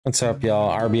What's up,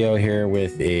 y'all? RBO here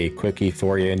with a quickie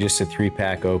for you. Just a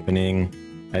 3-pack opening.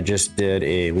 I just did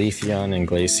a Leafeon and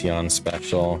Glaceon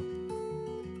special.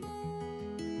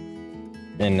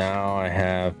 And now I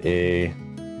have a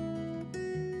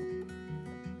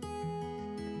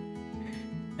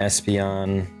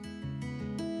Espeon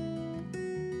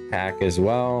pack as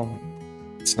well.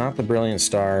 It's not the Brilliant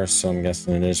Stars, so I'm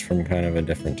guessing it is from kind of a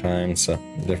different time, so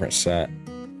different set.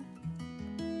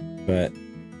 But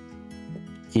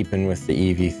keeping with the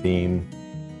Eevee theme,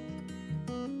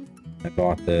 I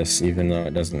bought this even though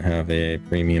it doesn't have a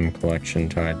premium collection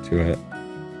tied to it,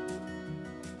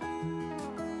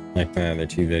 like my other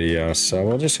two videos. So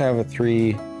we'll just have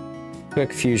 3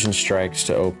 quick fusion strikes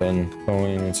to open,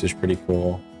 going, which is pretty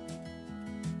cool.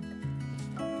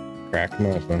 Crack them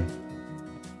open.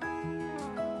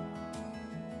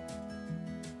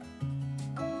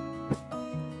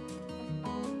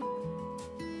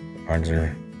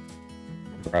 Roger.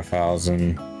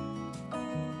 Roughhousing.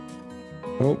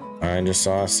 Oh, I just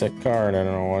saw a sick card. I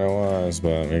don't know what it was,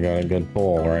 but we got a good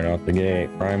pull right out the gate.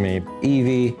 Primate,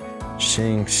 Eevee,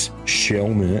 Shinx,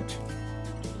 Shelmet,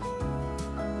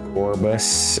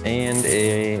 Orbus, and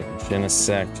a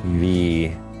Genesect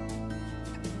V.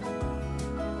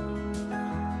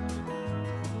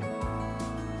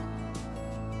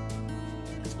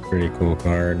 Pretty cool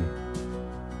card.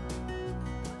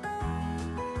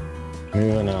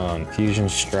 Moving on, Fusion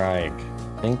Strike.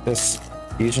 I think this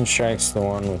Fusion Strike's the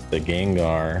one with the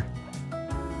Gengar.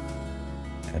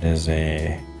 That is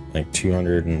a like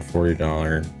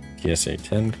 $240 PSA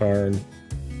 10 card.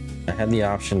 I had the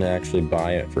option to actually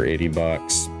buy it for 80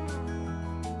 bucks.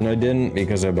 And I didn't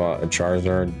because I bought a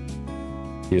Charizard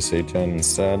PSA 10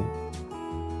 instead.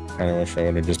 Kinda wish I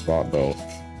would have just bought both.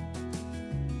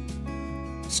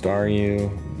 Staryu,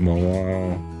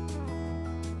 Moa,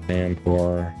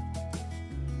 Vampor.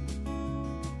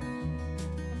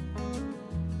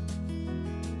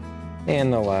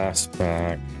 And the last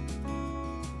pack.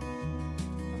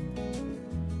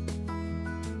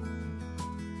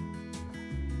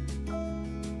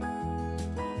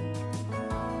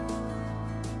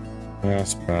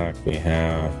 Last pack we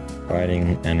have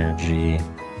Fighting Energy,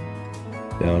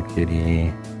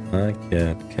 Belkitty,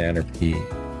 Mudkip, Caterpie,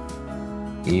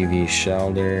 Eevee,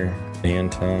 Shelder,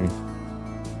 Phantom,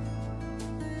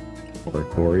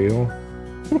 Oricorio.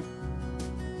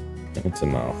 That's a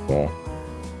mouthful.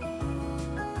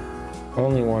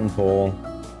 Only one pull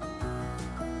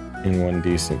and one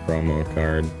decent promo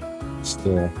card.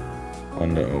 Still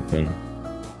fun to open.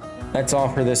 That's all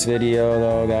for this video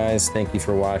though, guys. Thank you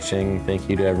for watching. Thank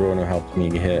you to everyone who helped me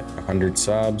hit 100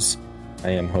 subs.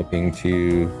 I am hoping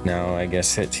to now, I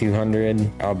guess, hit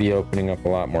 200. I'll be opening up a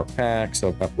lot more packs,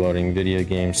 uploading video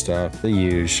game stuff, the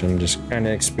usual. I'm just kind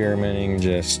of experimenting,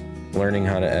 just learning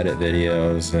how to edit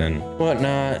videos and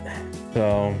whatnot.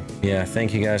 So yeah,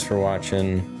 thank you guys for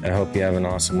watching. I hope you have an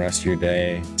awesome rest of your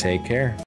day. Take care.